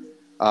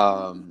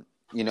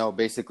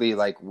 Basically,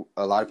 like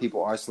a lot of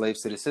people are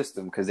slaves to the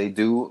system because they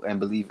do and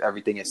believe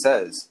everything it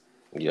says.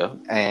 Yeah.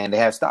 And they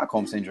have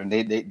Stockholm syndrome.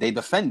 They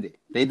defend it.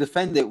 They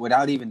defend it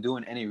without even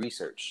doing any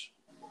research.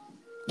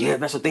 Yeah,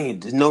 that's the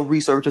thing. No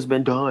research has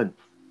been done.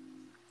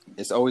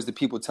 It's always the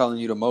people telling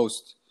you the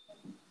most.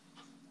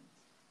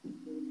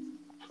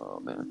 Oh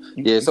man.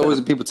 Yeah, it's always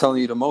the people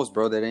telling you the most,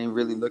 bro. That ain't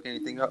really look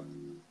anything up.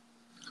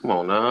 Come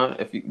on now.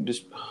 If you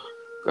just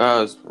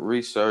guys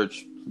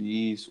research,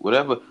 please.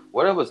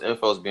 Whatever's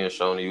info is being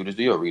shown to you, just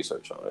do your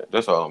research on it.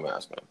 That's all I'm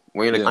asking.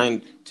 I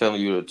ain't telling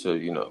you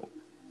to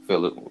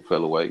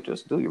feel away.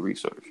 Just do your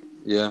research.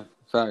 Yeah,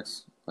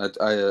 facts. I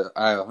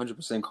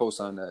 100%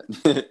 co-sign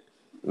that.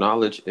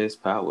 Knowledge is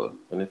power,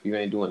 and if you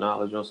ain't doing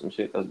knowledge on some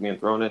shit that's being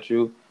thrown at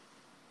you,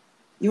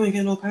 you ain't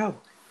getting no power.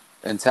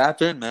 And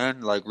tap in, man.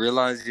 Like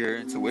realize your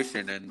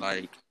intuition and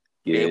like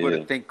be able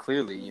to think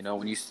clearly.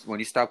 When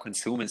you stop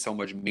consuming so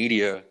much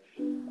media,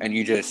 and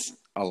you just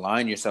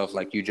align yourself,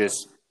 like you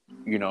just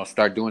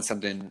start doing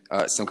something,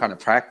 some kind of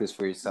practice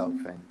for yourself,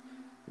 and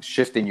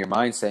shifting your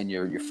mindset and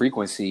your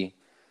frequency.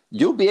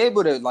 You'll be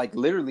able to like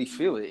literally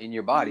feel it in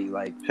your body.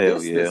 Like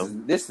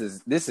this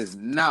is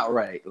not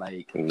right.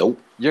 Like nope.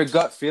 Your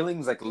gut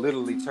feelings like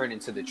literally turn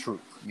into the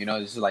truth.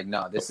 This is like,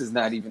 no, this is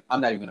not even. I'm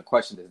not even gonna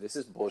question this. This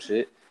is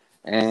bullshit,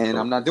 and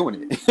I'm not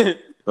doing it.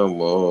 Come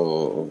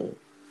on,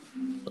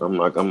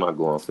 I'm not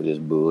going for this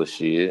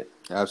bullshit.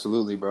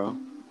 Absolutely, bro.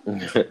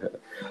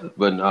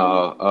 But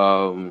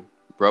no,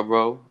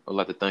 bro, I'd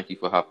like to thank you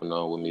for hopping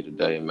on with me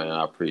today, man.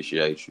 I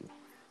appreciate you.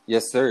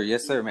 Yes,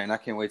 sir, man. I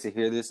can't wait to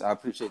hear this. I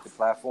appreciate the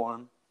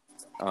platform.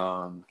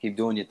 Keep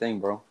doing your thing,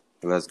 bro.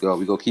 Let's go.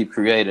 We gonna keep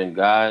creating,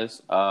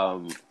 guys. I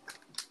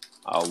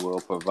will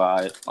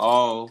provide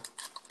all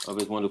of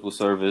his wonderful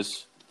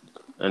service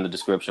in the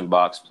description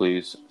box.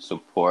 Please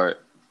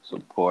support,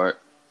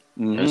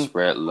 and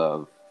spread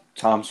love.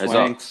 Tom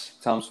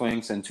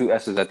Swings, and 2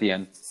 S's at the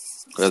end.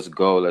 Let's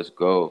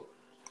go.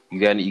 You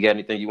got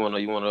anything you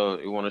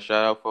wanna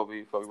shout out before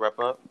we wrap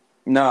up?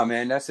 Nah,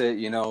 man, that's it.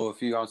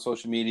 If you're on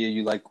social media,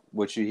 you like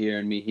what you hear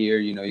and me here,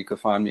 you can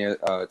find me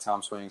at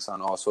Tom Swings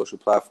on all social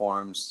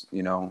platforms.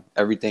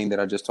 Everything that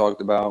I just talked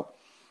about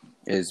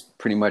is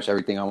pretty much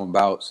everything I'm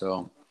about.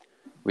 So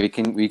we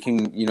can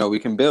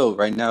build.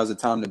 Right now is the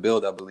time to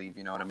build, I believe.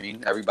 You know what I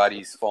mean?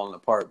 Everybody's falling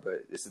apart,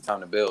 but it's the time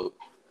to build.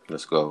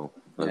 Let's go.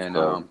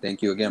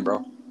 Thank you again,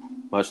 bro.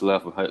 Much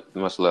love,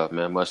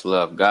 man. Much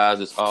love. Guys,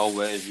 as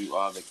always, you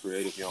are the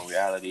creator of your own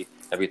reality.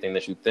 Everything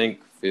that you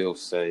think, feel,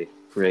 say,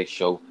 create,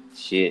 show,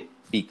 shit.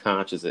 Be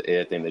conscious of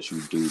everything that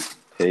you do.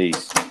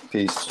 Peace.